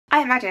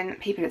I imagine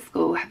people at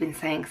school have been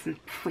saying some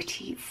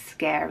pretty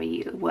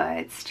scary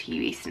words to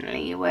you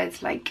recently.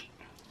 Words like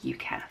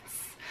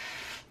UCAS,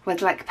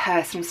 words like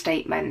personal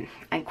statement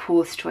and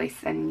course choice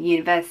and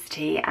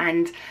university,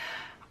 and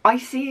I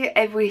see it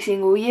every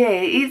single year.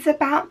 It's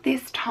about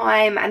this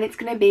time and it's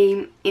going to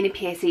be in a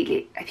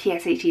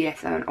PhET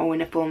lesson or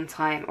in a form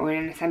time or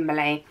in an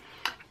assembly,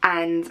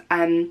 and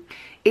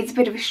it's a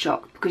bit of a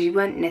shock because you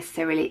weren't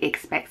necessarily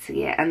expecting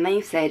it, and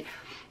they've said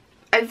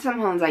over the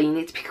summer holiday you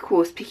need to pick a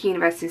course, pick a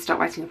university and start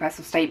writing a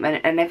personal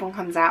statement, and everyone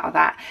comes out of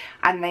that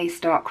and they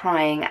start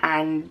crying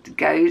and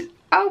goes,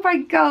 oh my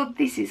god,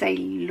 this is a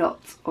lot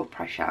of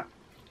pressure.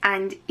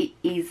 And it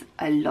is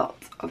a lot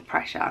of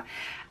pressure,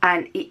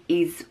 and it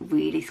is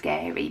really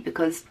scary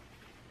because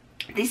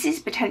this is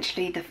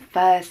potentially the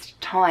first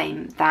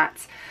time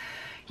that,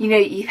 you know,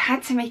 you've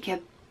had to make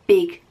a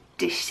big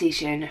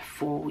decision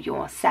for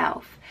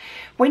yourself.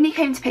 When you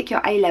came to pick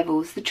your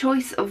A-levels, the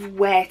choice of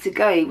where to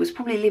go was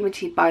probably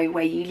limited by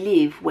where you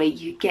live, where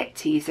you get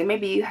to. So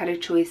maybe you had a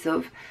choice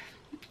of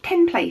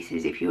 10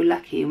 places if you were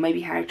lucky, or maybe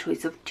you had a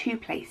choice of 2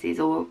 places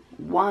or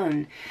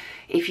 1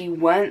 if you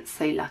weren't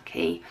so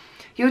lucky.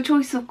 Your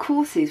choice of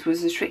courses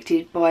was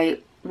restricted by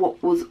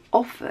what was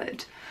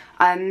offered.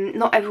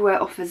 Not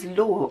everywhere offers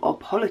law or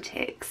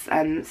politics,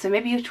 so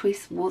maybe your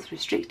choice was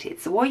restricted.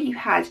 So while you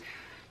had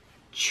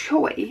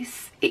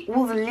choice, it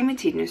was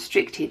limited and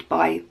restricted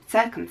by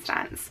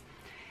circumstance.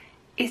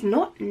 It's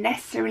not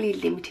necessarily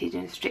limited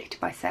and restricted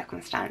by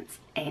circumstance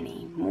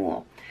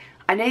anymore.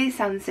 I know this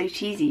sounds so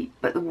cheesy,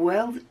 but the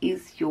world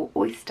is your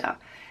oyster.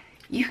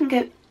 You can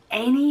go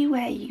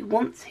anywhere you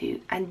want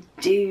to and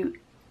do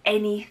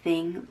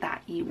anything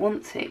that you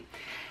want to,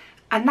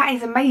 and that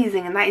is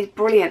amazing and that is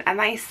brilliant and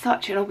that is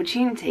such an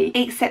opportunity,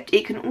 except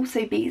it can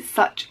also be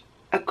such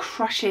a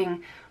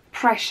crushing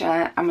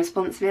pressure and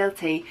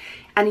responsibility,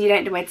 and you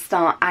don't know where to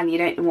start and you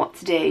don't know what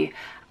to do,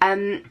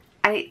 and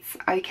it's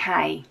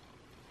okay.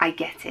 I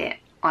get it.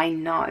 I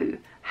know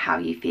how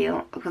you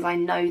feel because I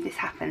know this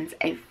happens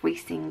every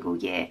single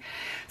year.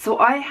 So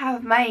I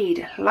have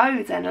made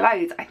loads and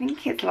loads, I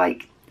think it's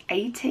like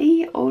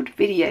 80 odd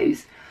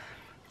videos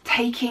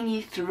taking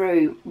you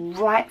through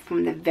right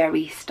from the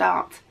very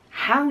start.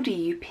 How do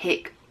you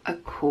pick a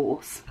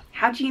course?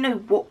 How do you know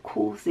what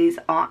courses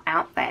are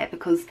out there?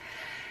 Because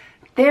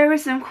there are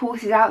some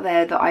courses out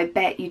there that I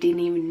bet you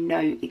didn't even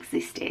know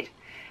existed.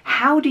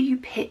 How do you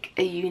pick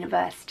a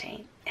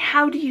university?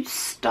 How do you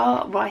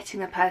start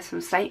writing a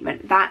personal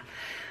statement, that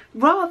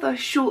rather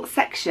short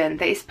section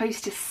that is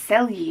supposed to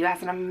sell you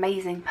as an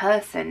amazing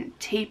person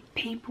to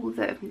people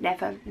that have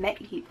never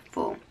met you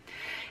before?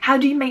 How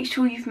do you make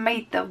sure you've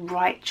made the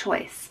right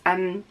choice?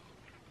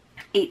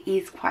 It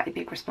is quite a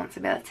big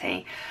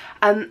responsibility,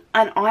 and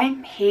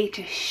I'm here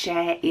to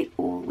share it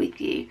all with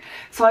you.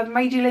 So I've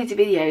made you loads of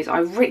videos,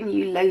 I've written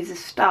you loads of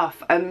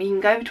stuff. You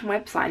can go to my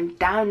website and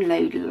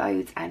download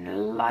loads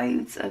and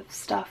loads of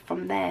stuff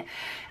from there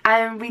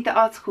and read the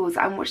articles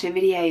and watch the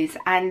videos,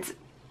 and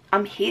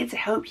I'm here to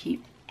help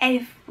you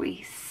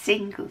every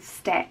single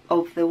step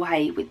of the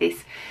way with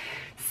this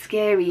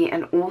scary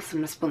and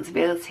awesome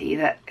responsibility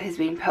that has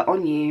been put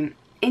on you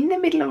in the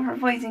middle of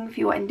revising for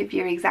your end of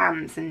year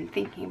exams and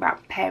thinking about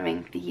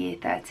preparing for year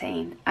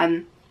 13.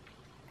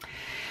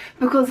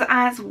 Because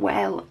as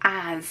well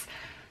as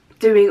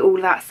doing all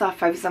that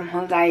stuff over some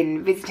holiday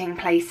and visiting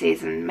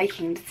places and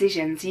making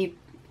decisions,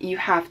 you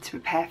have to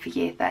prepare for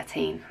year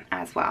 13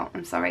 as well.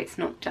 I'm sorry, it's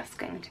not just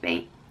going to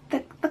be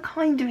the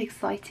kind of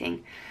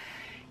exciting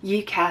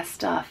UCAS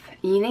stuff.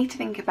 You need to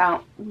think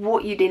about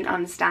what you didn't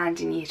understand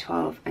in year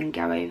 12 and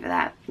go over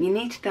that. You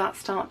need to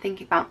start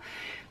thinking about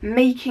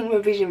making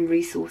revision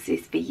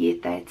resources for year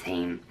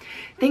 13.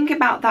 Think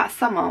about that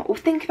summer, or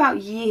think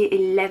about year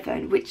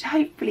 11, which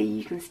hopefully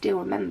you can still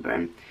remember,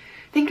 and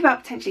think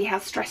about potentially how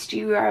stressed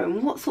you were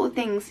and what sort of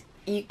things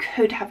you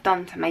could have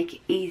done to make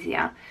it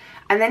easier,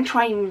 and then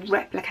try and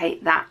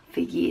replicate that for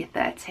year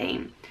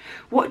 13.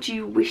 What do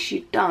you wish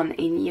you'd done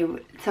in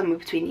somewhere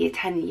between year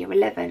 10 and year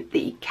 11 that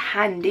you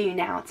can do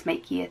now to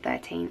make year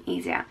 13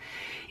 easier?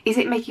 Is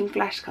it making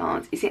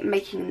flashcards? Is it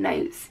making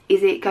notes?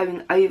 Is it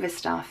going over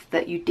stuff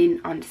that you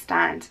didn't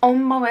understand?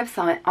 On my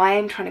website, I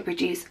am trying to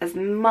produce as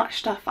much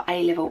stuff for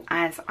A-level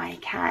as I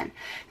can.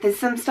 There's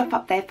some stuff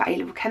up there for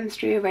A-level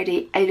chemistry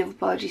already. A-level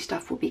biology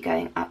stuff will be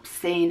going up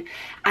soon.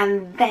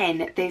 And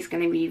then there's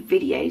going to be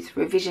videos,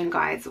 revision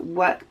guides,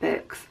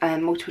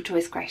 workbooks, multiple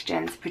choice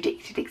questions,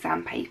 predicted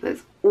exam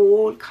papers,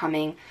 all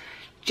coming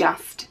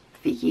just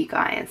for you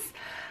guys.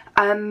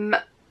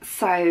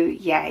 So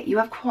yeah, you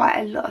have quite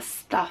a lot of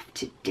stuff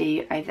to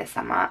do over the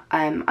summer.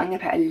 I'm going to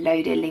put a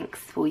load of links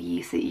for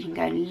you so that you can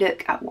go and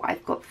look at what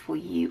I've got for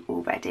you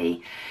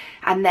already.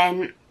 And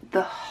then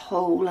the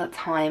whole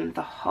time,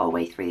 the whole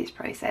way through this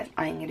process,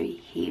 I'm going to be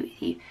here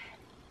with you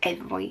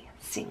every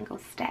single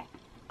step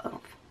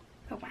of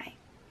the way.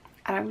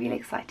 And I'm really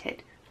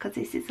excited because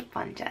this is a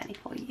fun journey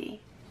for you.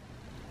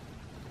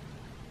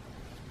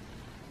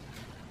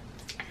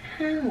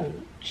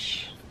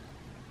 Ouch.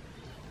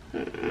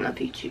 Love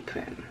you too,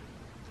 Prim.